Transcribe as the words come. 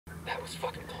That was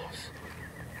fucking close.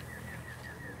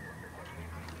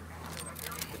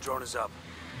 The drone is up.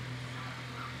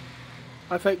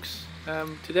 Hi folks,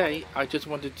 today I just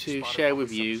wanted to share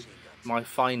with you my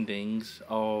findings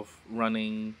of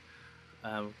running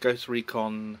Ghost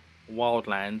Recon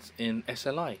Wildlands in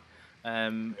SLI.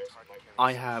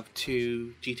 I have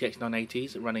two GTX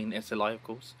 980s running in SLI, of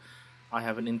course. I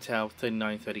have an Intel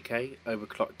 3930K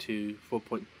overclocked to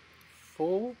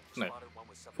 4.2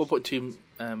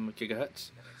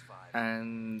 gigahertz,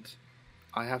 and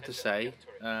I have to say,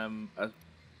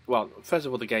 well, first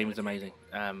of all, the game is amazing.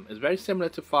 It's very similar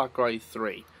to Far Cry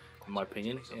 3, in my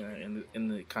opinion, you know, in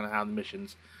the kind of how the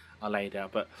missions are laid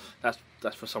out. But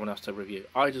that's for someone else to review.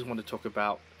 I just want to talk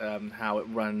about how it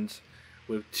runs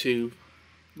with two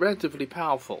relatively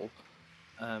powerful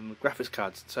graphics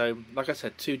cards. So, like I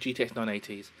said, two GTX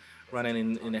 980s running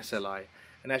in SLI,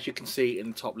 and as you can see in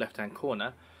the top left-hand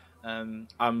corner,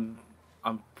 I'm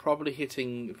probably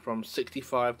hitting from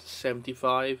 65 to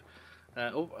 75.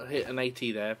 I hit an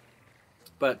 80 there,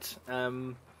 but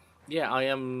yeah,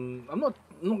 I'm not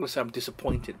going to say I'm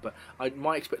disappointed, but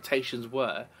my expectations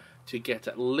were to get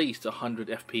at least 100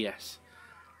 FPS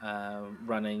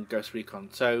running Ghost Recon.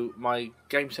 So my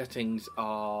game settings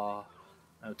are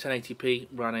 1080p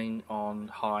running on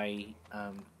high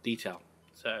detail.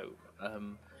 So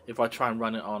if I try and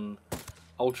run it on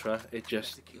Ultra, it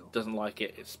just doesn't like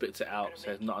it. It spits it out,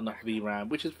 says not enough VRAM,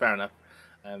 which is fair enough.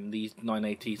 These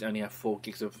 980s only have 4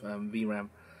 gigs of VRAM.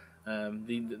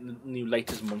 The new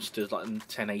latest monsters like the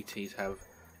 1080s have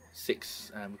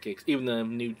 6 gigs. Even the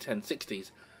new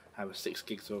 1060s have 6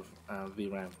 gigs of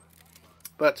VRAM.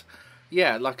 But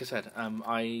yeah, like I said,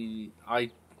 I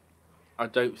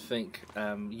don't think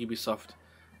Ubisoft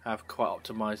have quite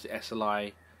optimized the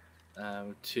SLI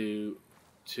to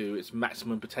its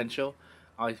maximum potential.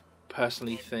 I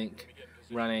personally think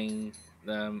running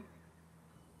a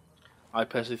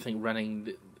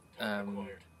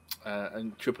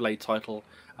AAA title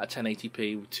at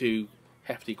 1080p with two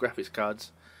hefty graphics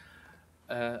cards,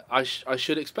 I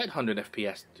should expect 100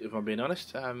 FPS. If I'm being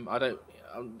honest, I don't.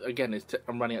 Again,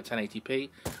 I'm running at 1080p.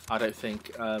 I don't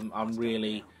think I'm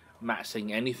really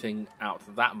maxing anything out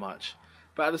that much.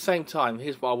 But at the same time,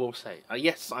 here's what I will say.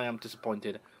 Yes, I am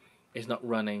disappointed it's not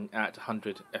running at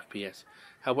 100 FPS.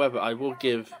 However, I will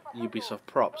give Ubisoft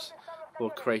props for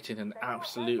creating an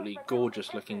absolutely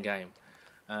gorgeous looking game.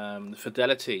 The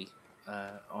fidelity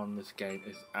on this game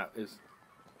is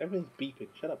everything's beeping.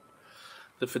 Shut up.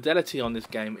 The fidelity on this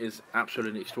game is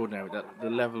absolutely extraordinary. The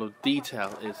level of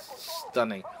detail is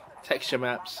stunning. Texture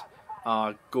maps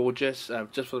are gorgeous.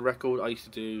 Just for the record, I used to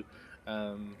do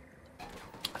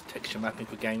texture mapping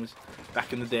for games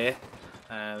back in the day.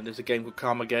 There's a game called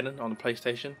Carmageddon on the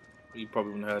PlayStation. You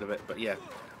probably wouldn't have heard of it, but yeah,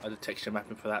 I did texture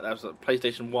mapping for that. That was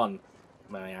PlayStation 1,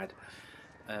 may I add.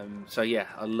 So yeah,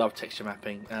 I love texture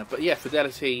mapping. But yeah,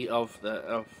 fidelity of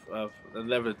the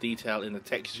level of detail in the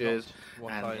textures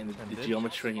and in the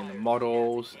geometry and the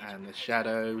models and the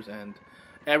shadows and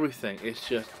everything. It's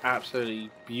just absolutely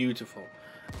beautiful.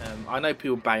 I know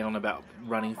people bang on about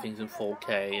running things in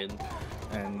 4K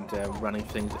and running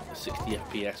things at 60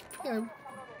 FPS. You know,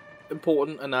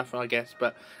 important enough, I guess.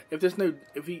 But if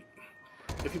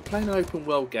you're playing an open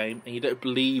world game and you don't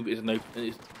believe it's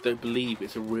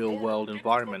a real world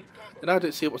environment, then I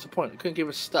don't see what's the point. You couldn't give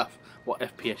a stuff what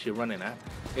FPS you're running at.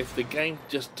 If the game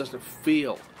just doesn't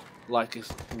feel like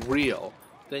it's real,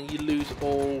 then you lose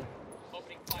all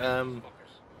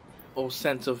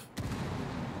sense of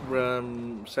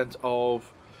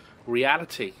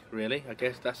reality. Really, I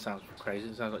guess that sounds crazy.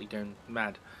 It sounds like you're going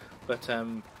mad. But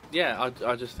yeah,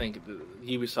 I just think that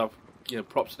Ubisoft, you know,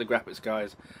 props to the graphics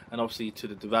guys and obviously to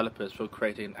the developers for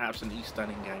creating an absolutely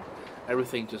stunning game.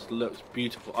 Everything just looks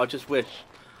beautiful. I just wish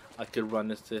I could run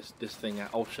this thing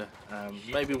at Ultra.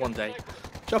 Maybe one day,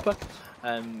 Chopper.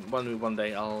 One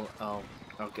day I'll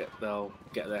get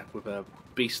there with a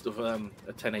beast of a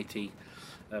 1080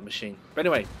 machine. But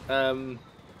anyway,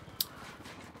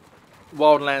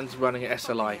 Wildlands running at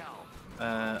SLI.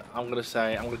 I'm gonna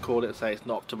call it. Say it's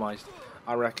not optimized.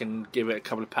 I reckon give it a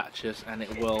couple of patches and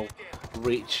it will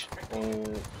reach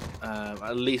or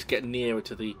at least get nearer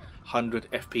to the 100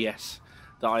 FPS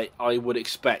that I would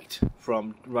expect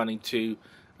from running two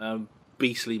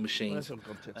beastly machines.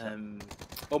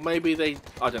 Or maybe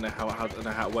I don't know how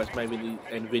it works. Maybe the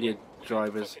NVIDIA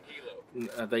drivers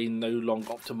they no longer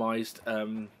optimized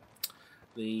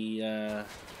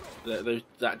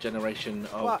that generation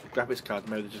of graphics cards.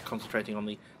 Maybe they're just concentrating on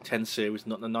the 10 series,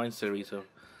 not the 9 series of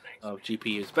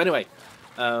GPUs. But anyway,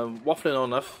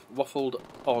 waffled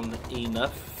on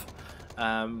enough.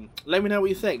 Let me know what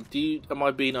you think. Am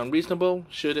I being unreasonable?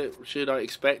 Should I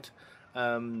expect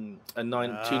two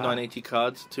 980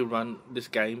 cards to run this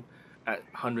game at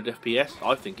 100 FPS?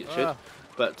 I think it should.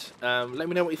 But let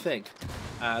me know what you think.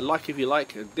 Like if you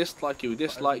like, dislike if you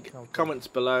dislike, comments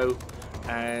below,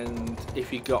 and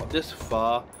if you got this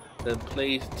far, then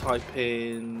please type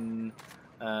in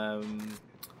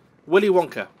Willy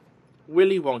Wonka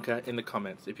in the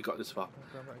comments if you got this far.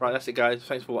 Right, that's it guys,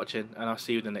 thanks for watching, and I'll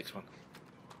see you in the next one.